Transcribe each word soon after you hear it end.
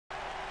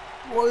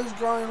What is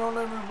going on,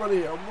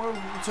 everybody, and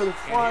welcome to the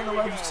final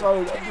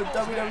episode of the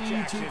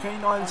WWE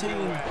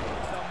 2K19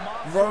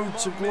 Road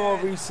to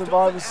Glory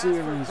Survivor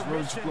Series,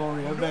 Road to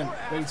Glory event,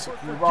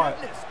 basically. Right,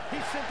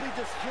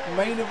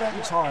 main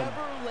event time.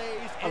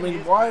 I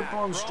mean, why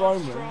Braun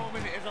Strowman?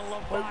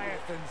 Well,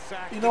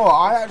 you know what,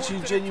 I actually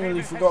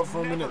genuinely forgot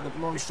for a minute that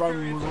Braun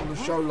Strowman was on the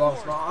show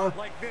last night.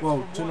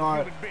 Well,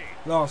 tonight,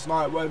 last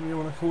night, whatever you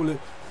want to call it.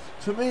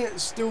 To me,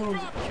 it's still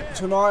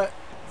tonight.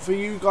 For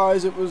you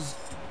guys, it was,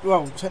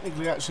 well,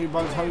 technically, actually,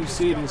 by the time you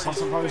see this, I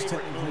suppose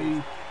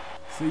technically,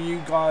 for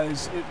you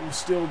guys, it will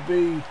still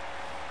be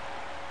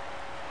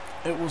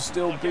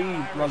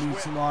bloody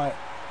tonight.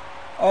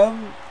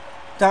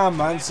 Damn,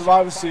 man,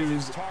 Survivor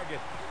Series.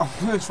 I'm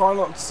gonna try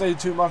not to say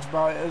too much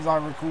about it as I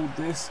record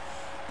this,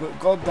 but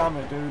god damn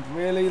it, dude,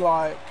 really,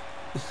 like,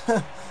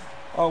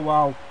 oh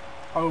wow,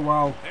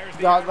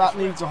 that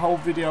needs a whole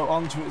video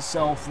onto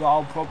itself that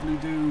I'll probably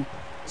do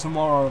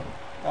tomorrow.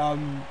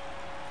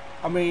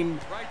 I mean,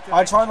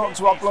 I try not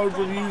to upload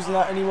reviews and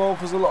that anymore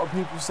because a lot of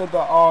people said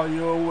that, oh,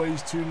 you're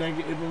always too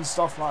negative and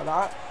stuff like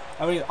that.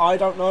 I mean, I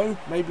don't know.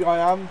 Maybe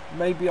I am.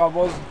 Maybe I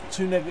was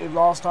too negative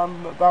last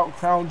time about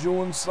Crown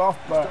Jewel and stuff,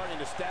 but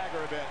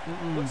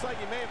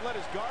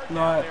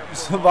no,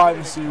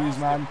 Survivor Series,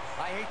 man.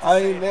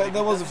 I mean,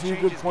 there was a few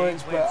good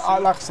points,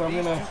 but like I said,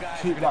 I'm going to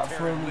keep that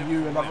for a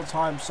review another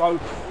time. So,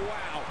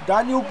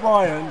 Daniel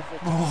Bryan,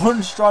 Braun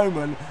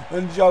Strowman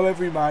and Joe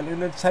Everyman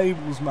in a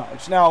tables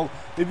match. Now,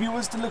 if you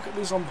was to look at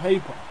this on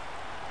paper,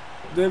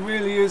 there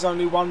really is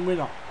only one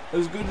winner.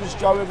 As good as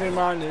Joe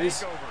Everyman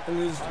is, and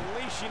as,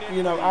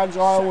 you know,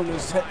 agile and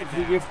as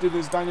technically gifted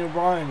as Daniel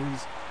Bryan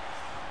is,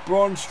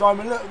 Braun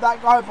Strowman, look,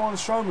 that guy Braun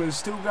Strowman is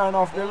still going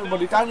after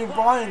everybody. Daniel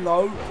Bryan,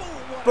 though,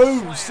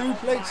 boom,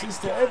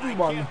 suplexes to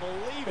everyone.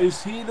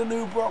 Is he the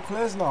new Brock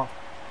Lesnar?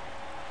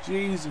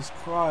 Jesus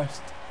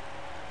Christ.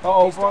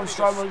 Uh-oh, Braun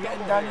Strowman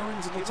getting Daniel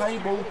into the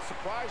table.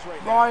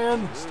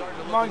 Bryan,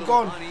 my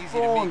God,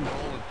 Braun.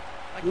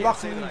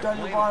 Luckily,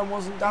 Daniel Bryan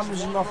wasn't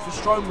damaged enough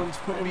for Strowman to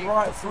put him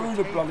right through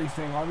the bloody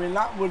thing. I mean,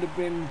 that would have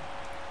been,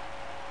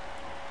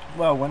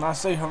 well, when I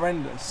say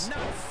horrendous,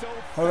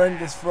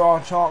 horrendous for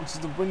our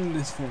chances of winning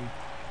this thing.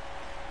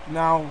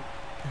 Now,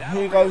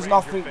 here goes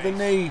nothing, the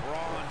knee.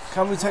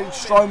 Can we take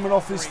Strowman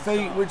off his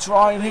feet? We're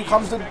trying. Here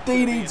comes the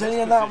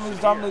DDT, and that one's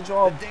done the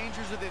job.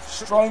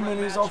 Strowman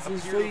is off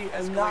his feet,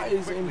 and that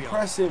is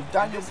impressive.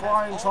 Daniel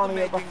Bryan trying to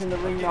get back in the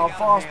ring now.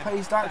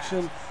 Fast-paced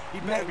action.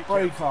 Neck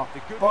breaker.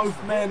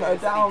 Both men are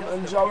down,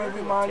 and Joe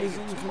Everyman is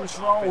in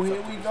control.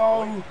 Here we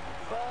go.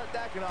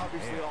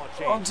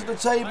 Onto the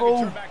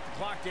table.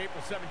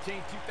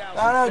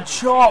 And a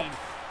chop.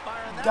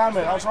 Damn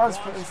it, I tried to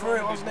put him through,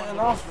 it wasn't it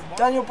enough?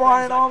 Daniel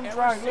Bryan arm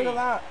drag, look at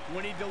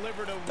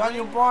that.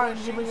 Daniel Bryan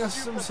giving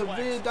us some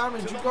severe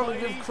damage. You've got to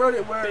give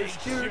credit where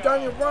it's due.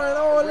 Daniel Bryan,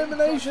 oh,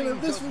 elimination.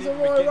 If this was a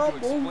Royal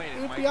Rumble,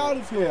 he'd be out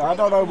of here. I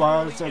don't know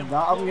why I said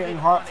that. I'm getting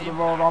hyped for the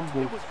Royal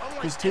Rumble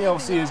because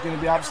TLC is going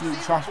to be absolute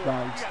trash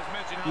bags.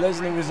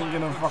 Lesnar isn't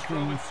going to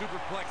fucking...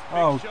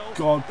 Oh,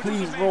 God,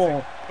 please,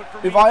 Raw.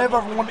 If I ever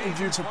wanted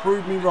you to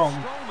prove me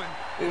wrong,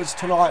 it was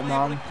tonight,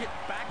 man.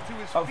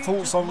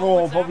 Thoughts on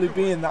Raw will probably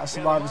be in that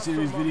Survivor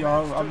Series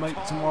video I make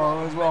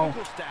tomorrow as well.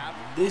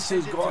 This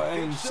has got to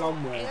end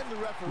somewhere,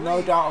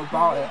 no doubt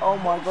about it. Oh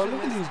my God,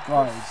 look at these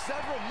guys.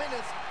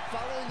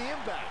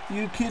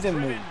 You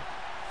kidding me?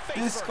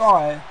 This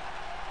guy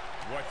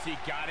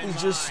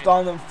is just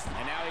stunning.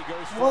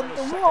 What?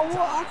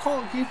 I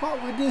can't keep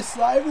up with this.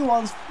 Like,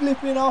 everyone's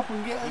flipping up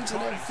and getting to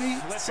their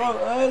feet so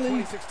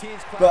early.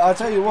 But I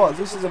tell you what,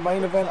 this is a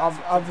main event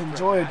I've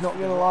enjoyed, not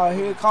gonna lie.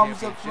 Here comes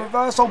the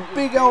reversal,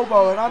 big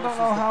elbow, and I don't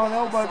know how an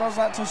elbow does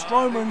that to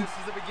Strowman.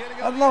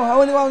 I don't know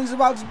how anyone's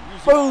about to,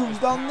 boom,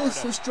 done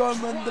this to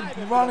Strowman,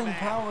 the running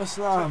power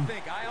slam.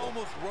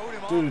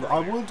 Dude, I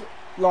would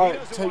like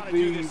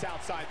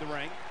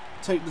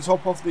take the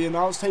top off the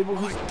announce table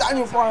because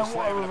Daniel Bryan,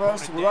 what a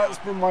reversal. That's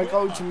been my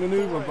go-to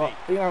maneuver, but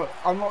you know,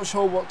 I'm not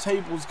sure what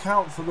tables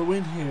count for the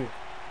win here.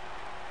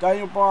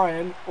 Daniel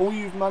Bryan, all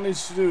you've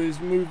managed to do is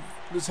move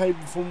the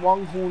table from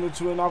one corner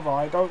to another.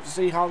 I don't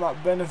see how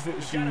that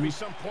benefits you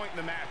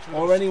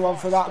or anyone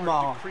for that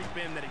matter.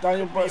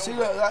 Daniel Bryan, see,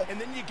 look,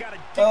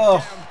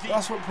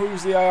 that's what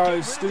proves the AI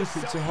is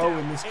stupid to hell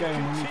in this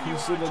game when you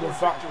consider the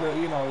fact that,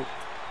 you know,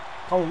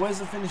 come on, where's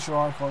the finisher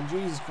icon?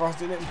 Jesus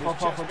Christ, it didn't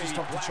pop up, I just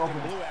have to chop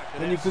it.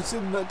 When you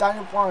consider that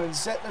Daniel Bryan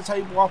set the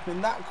table up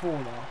in that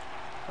corner,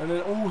 and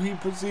then all he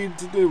proceeded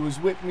to do was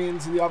whip me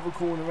into the other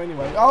corner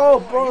anyway.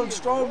 Oh, Braun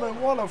Strowman,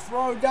 what a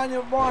throw.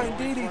 Daniel Bryan,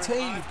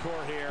 DDT.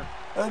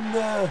 And,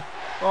 well,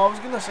 I was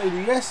going to say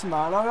the yes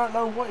man, I don't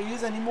know what he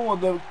is anymore.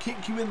 The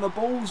kick you in the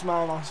balls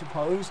man, I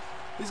suppose.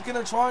 He's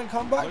going to try and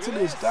come back to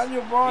this.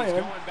 Daniel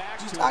Bryan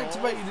just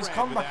activated his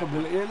comeback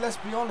ability, and let's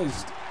be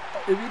honest,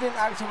 if he didn't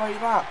activate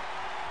that,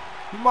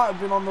 he might have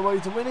been on the way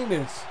to winning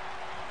this.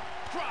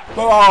 But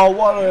oh,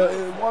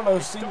 what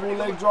a single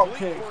leg drop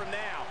kick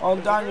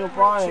on Daniel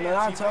Bryan, and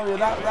I tell you,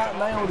 that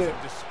nailed it.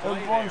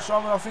 And Braun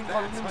Strowman, I think,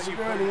 got an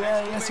insecurity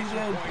there. Yes, he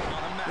did.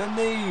 The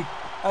knee.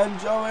 and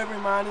Joe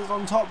Everyman is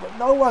on top, but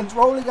no one's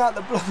rolling out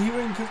the bloody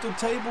ring because the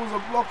tables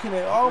are blocking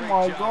it. Oh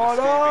my God,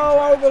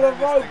 oh, over the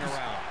ropes.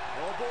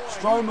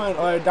 Strowman,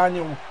 oh,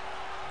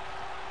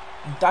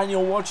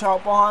 Daniel, watch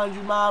out behind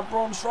you, man.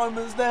 Braun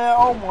Strowman's there.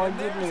 Oh my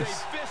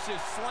goodness.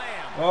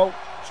 Well,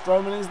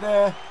 Strowman is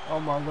there. Oh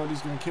my God,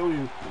 he's going to kill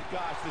you.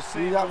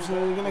 He's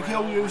absolutely going to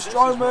kill you.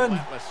 Strowman.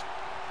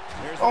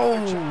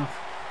 Oh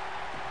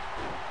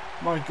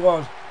my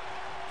God.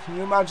 Can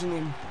you imagine the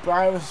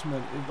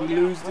embarrassment if we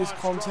lose this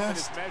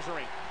contest?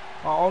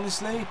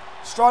 Honestly,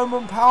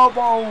 Strowman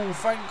powerbomb.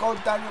 Thank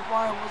God Daniel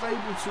Bryan was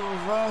able to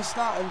reverse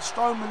that, and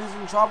Strowman is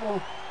in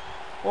trouble.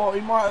 Or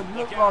he might have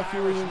looked like he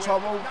was in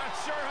trouble.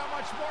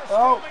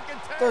 Oh,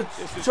 the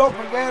chop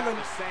again, and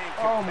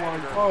oh my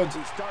God.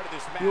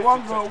 You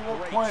wonder at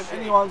what point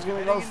anyone's going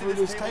to go through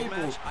this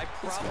table.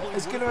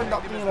 It's going to end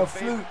up being a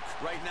fluke.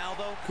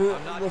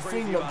 The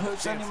thing that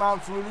puts any man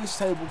through this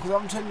table, because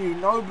I'm telling you,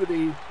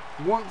 nobody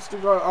wants to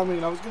go. I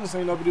mean, I was going to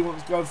say nobody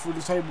wants to go through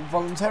the table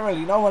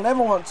voluntarily. No one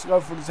ever wants to go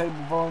through the table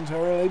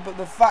voluntarily, but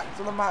the fact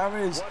of the matter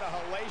is,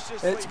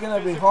 it's going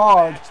to be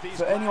hard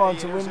for anyone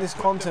to win this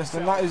contest,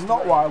 and that is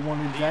not what I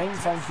wanted, James.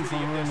 Thank you for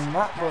ruining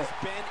that. But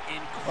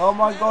oh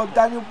my God,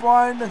 Daniel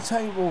Bryan, the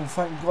table.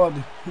 Thank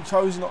God he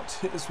chose not to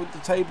hit us with the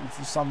table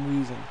for some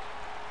reason.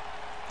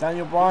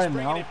 Daniel Bryan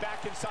now.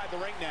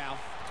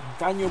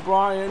 Daniel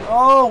Bryan.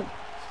 Oh,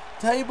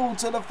 table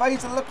to the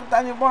face, and look at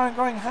Daniel Bryan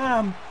going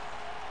ham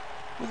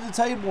with the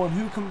table, and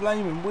who can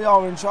blame him? We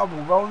are in trouble.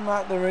 Rolling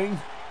out the ring.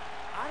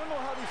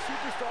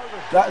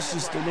 That's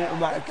just an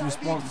automatic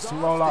response to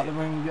roll out the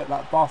ring and get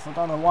that buff. I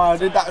don't know why I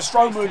did that.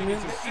 Strowman in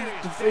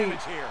defeat,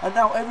 and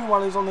now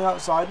everyone is on the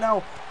outside.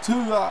 Now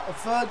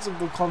 2/3 of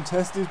the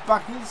contest is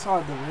back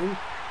inside the ring,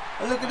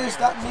 and look at this,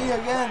 that knee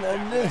again,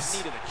 and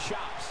this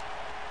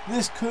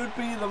could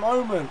be the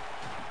moment.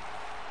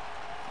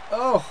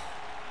 Oh,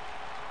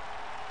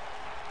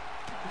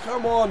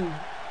 come on.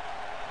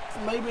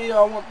 Maybe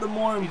I want the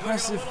more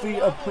impressive feat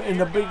of putting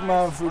a big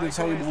man through the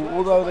table,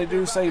 although they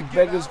do say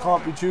beggars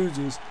can't be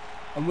choosers.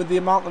 And with the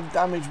amount of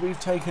damage we've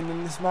taken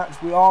in this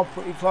match, we are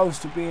pretty close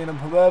to being a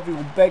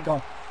proverbial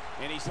beggar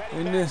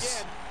in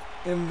this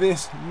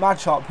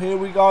matchup. Here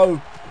we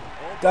go.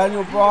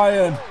 Daniel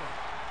Bryan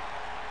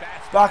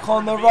back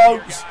on the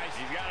ropes.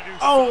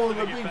 Oh,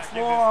 the big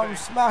forearm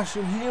smash,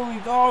 and here we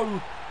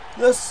go.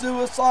 The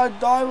suicide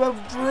dive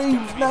of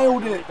dreams,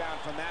 nailed it.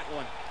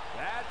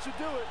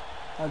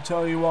 I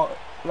tell you what,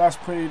 that's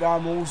pretty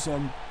damn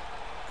awesome.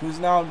 Because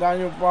now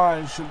Daniel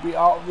Bryan should be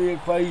out of the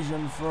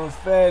equation for a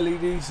fairly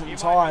decent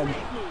time,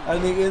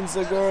 and the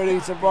insecurity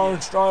to Braun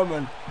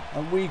Strowman,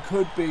 and we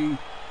could be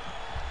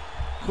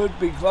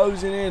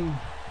closing in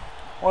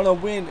on a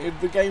win if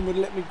the game would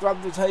let me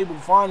grab the table.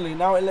 Finally,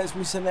 now it lets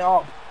me set it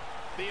up.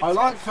 I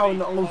like how in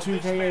the old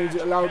 2K games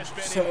it allowed you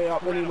to set it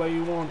up any way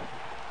you want.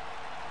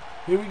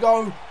 Here we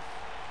go.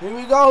 Here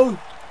we go.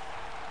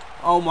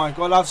 Oh my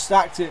God, I've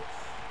stacked it.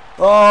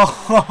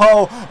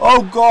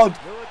 Oh God,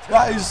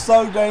 that is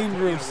so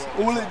dangerous.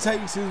 All it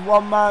takes is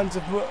one man to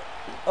put.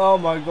 Oh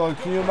my God,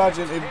 can you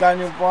imagine if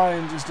Daniel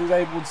Bryan just is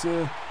able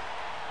to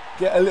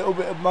get a little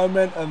bit of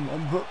momentum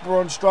and put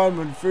Braun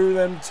Strowman through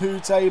them 2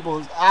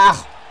 tables?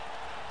 Ah!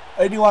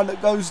 Anyone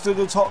that goes to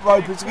the top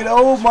rope is gonna.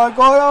 Oh my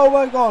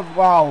God,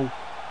 wow.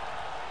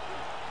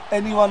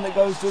 Anyone that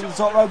goes to the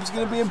top rope is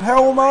gonna be in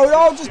peril mode.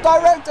 Oh, just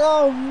direct.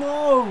 Oh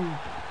no.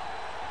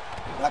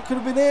 That could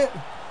have been it.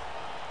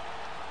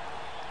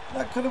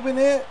 That could have been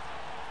it.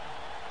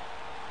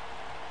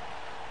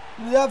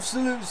 The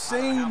absolute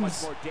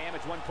scenes.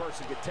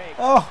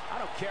 Oh,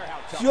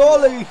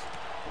 surely.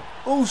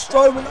 All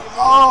Strowman.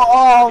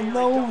 Oh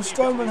no! All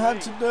Strowman had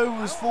to do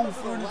was fall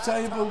through the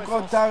table.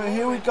 God damn it!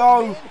 Here we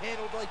go.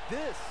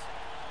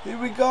 Here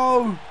we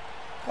go.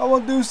 Come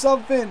on, do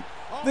something.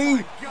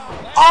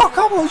 Oh,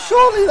 come on,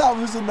 surely that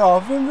was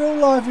enough. In real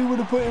life, he would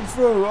have put him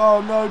through.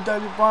 Oh no,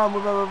 Daniel Bryan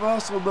with a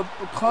reversal. The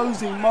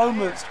closing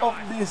moments of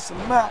this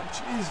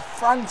match is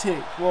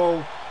frantic.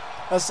 Well,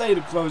 I say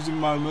the closing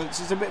moments.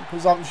 It's a bit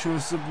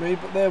presumptuous of me,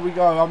 but there we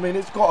go. I mean,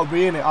 it's got to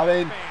be in it. I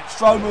mean,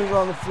 Strowman's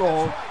on the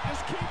floor.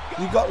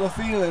 You got the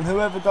feeling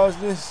whoever does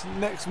this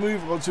next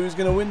move or two is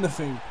going to win the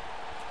thing.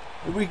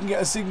 If we can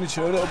get a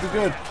signature, it'll be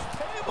good.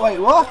 Wait,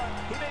 what?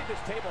 He made this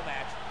table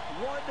match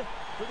one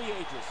for the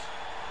ages.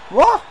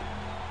 What?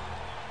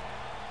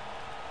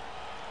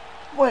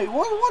 Wait,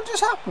 what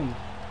just happened?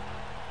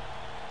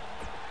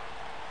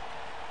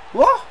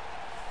 What?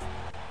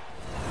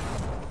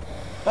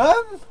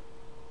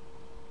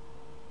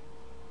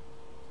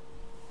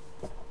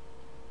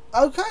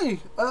 Okay,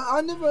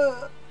 I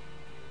never...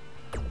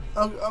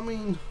 I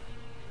mean,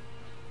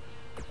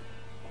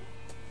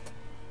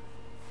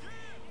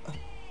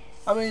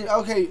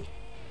 okay,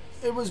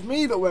 it was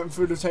me that went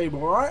through the table,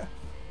 right?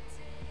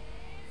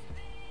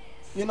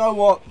 You know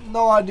what?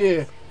 No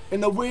idea.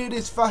 In the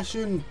weirdest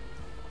fashion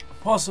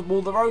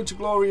possible, the road to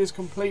glory is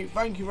complete.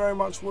 Thank you very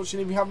much for watching.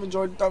 If you have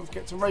enjoyed, don't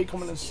forget to rate,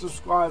 comment and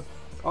subscribe.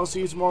 I'll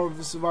see you tomorrow with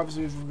the Survivor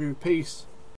Series review. Peace.